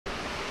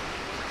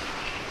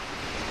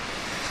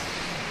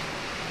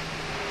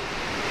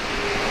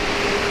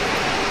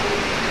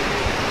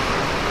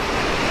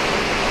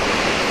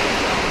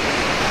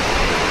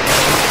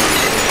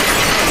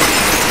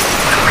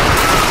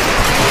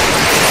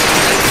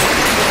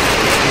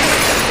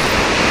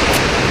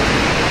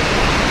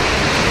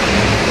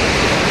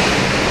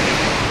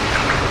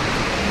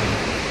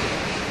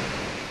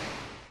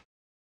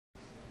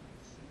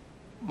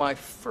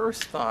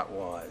first thought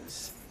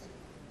was,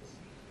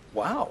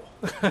 wow,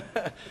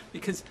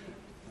 because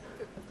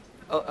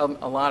a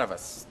lot of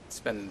us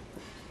spend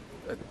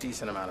a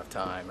decent amount of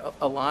time,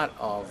 a lot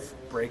of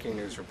breaking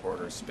news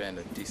reporters spend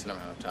a decent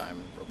amount of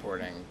time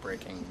reporting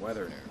breaking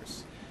weather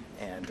news.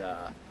 And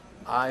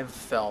I've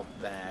felt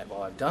that,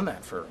 well, I've done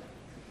that for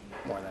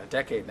more than a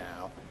decade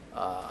now,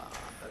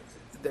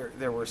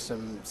 there were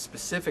some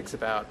specifics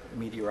about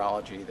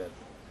meteorology that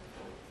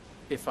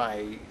if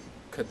I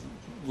could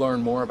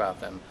learn more about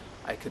them,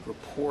 I could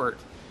report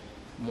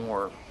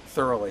more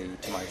thoroughly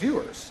to my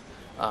viewers,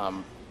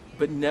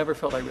 but never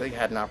felt I really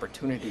had an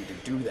opportunity to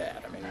do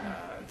that. I mean,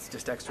 it's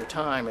just extra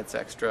time, it's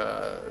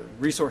extra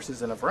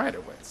resources in a variety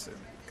of ways. It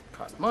could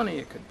cost money,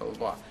 it could blah, blah,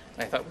 blah.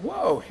 And I thought,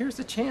 whoa, here's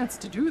a chance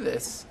to do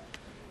this.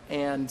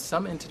 And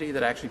some entity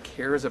that actually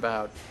cares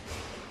about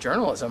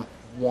journalism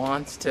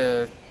wants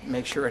to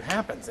make sure it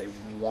happens. They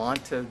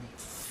want to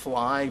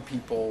fly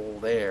people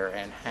there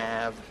and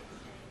have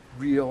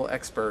real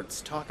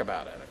experts talk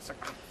about it. It's like,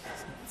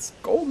 it's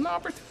a golden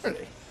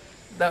opportunity.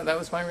 That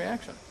was my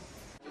reaction.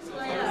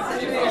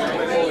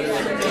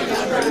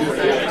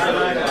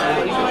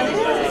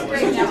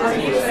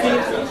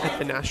 At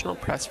the National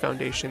Press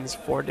Foundation's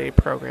 4-day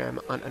program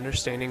on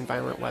understanding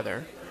violent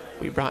weather,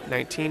 we brought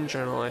 19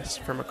 journalists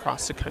from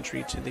across the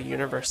country to the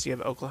University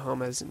of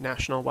Oklahoma's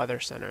National Weather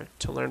Center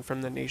to learn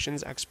from the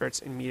nation's experts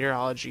in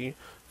meteorology,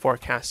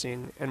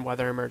 forecasting, and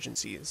weather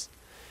emergencies.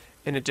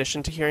 In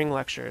addition to hearing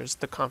lectures,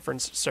 the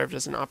conference served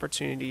as an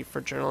opportunity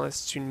for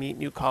journalists to meet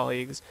new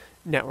colleagues,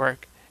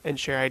 network, and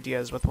share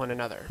ideas with one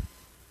another.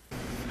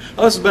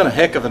 Well, this has been a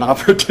heck of an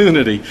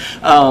opportunity,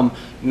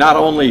 not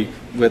only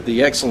with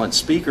the excellent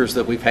speakers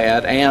that we've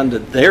had and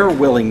their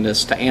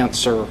willingness to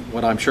answer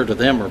what I'm sure to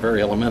them are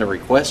very elementary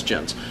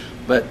questions,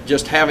 but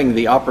just having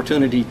the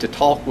opportunity to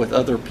talk with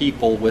other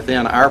people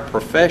within our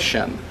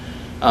profession,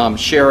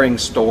 sharing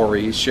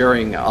stories,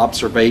 sharing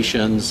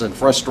observations and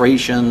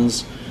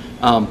frustrations.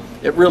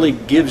 It really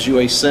gives you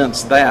a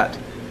sense that,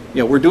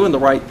 you know, we're doing the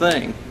right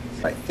thing.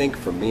 I think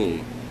for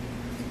me,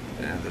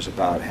 there's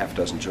about a half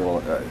dozen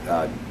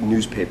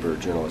newspaper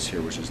journalists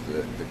here, which is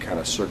the kind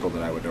of circle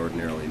that I would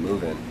ordinarily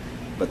move in,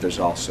 but there's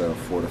also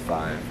 4 to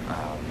 5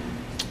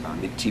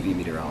 TV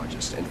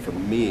meteorologists, and for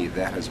me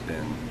that has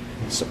been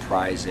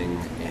surprising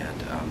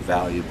and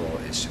valuable,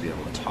 is to be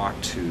able to talk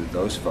to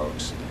those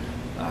folks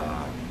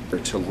or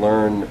to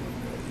learn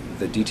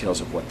the details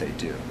of what they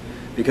do,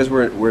 because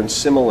we're in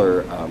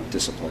similar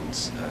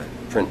disciplines,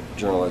 print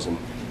journalism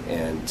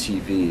and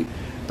TV,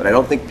 but I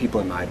don't think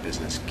people in my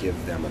business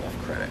give them enough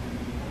credit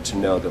to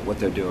know that what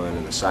they're doing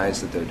and the science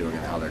that they're doing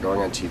and how they're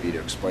going on TV to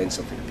explain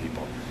something to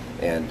people.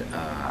 And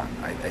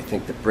I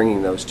think that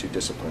bringing those two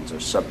disciplines or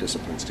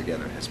sub-disciplines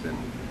together has been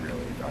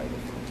really valuable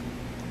for me.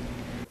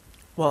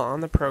 While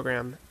on the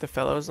program, the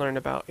fellows learned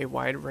about a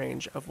wide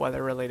range of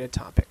weather-related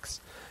topics,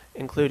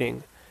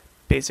 including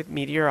basic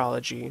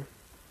meteorology,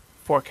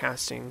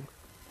 forecasting,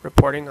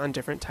 reporting on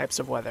different types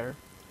of weather,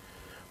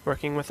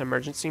 working with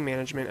emergency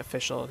management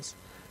officials,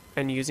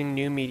 and using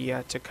new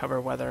media to cover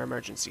weather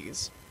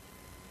emergencies.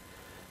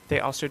 They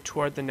also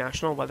toured the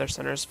National Weather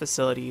Center's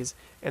facilities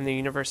and the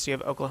University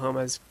of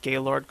Oklahoma's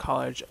Gaylord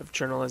College of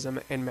Journalism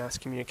and Mass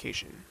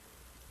Communication.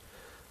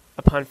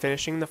 Upon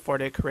finishing the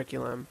 4-day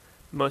curriculum,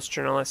 most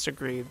journalists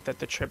agreed that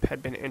the trip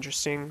had been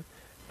interesting,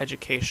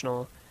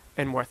 educational,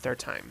 and worth their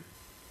time.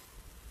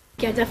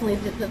 Yeah, definitely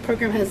the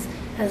program has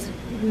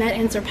met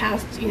and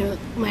surpassed,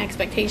 my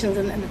expectations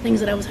and the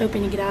things that I was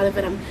hoping to get out of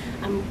it.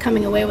 I'm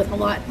coming away with a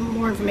lot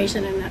more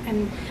information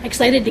and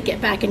excited to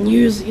get back and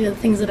use the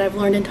things that I've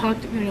learned and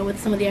talked with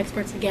some of the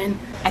experts again.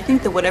 I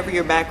think that whatever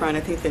your background,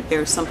 I think that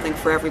there's something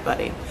for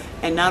everybody.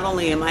 And not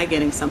only am I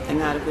getting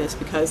something out of this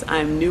because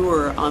I'm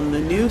newer on the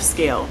news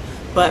scale,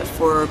 but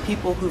for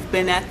people who've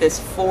been at this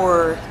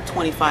for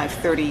 25,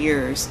 30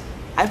 years,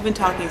 I've been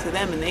talking to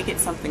them and they get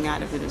something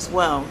out of it as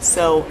well.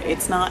 So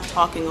it's not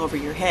talking over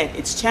your head.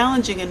 It's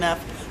challenging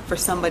enough for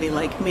somebody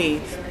like me,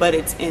 but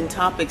it's in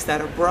topics that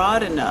are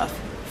broad enough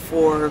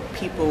for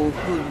people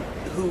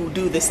who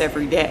do this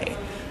every day.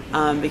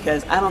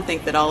 Because I don't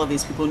think that all of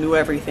these people knew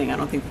everything. I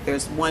don't think that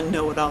there's one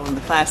know-it-all in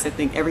the class. I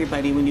think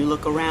everybody, when you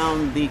look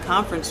around the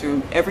conference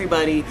room,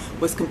 everybody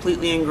was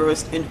completely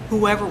engrossed in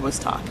whoever was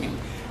talking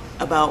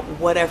about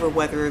whatever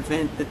weather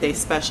event that they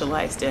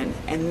specialized in.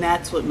 And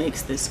that's what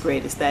makes this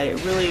great, is that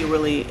it really,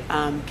 really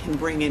can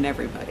bring in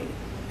everybody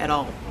at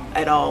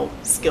all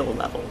skill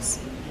levels.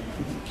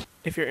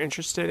 If you're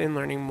interested in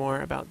learning more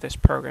about this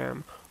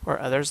program or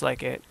others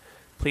like it,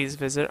 please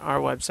visit our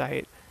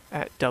website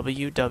at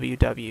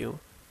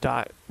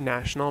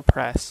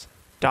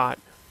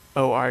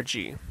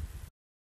www.nationalpress.org.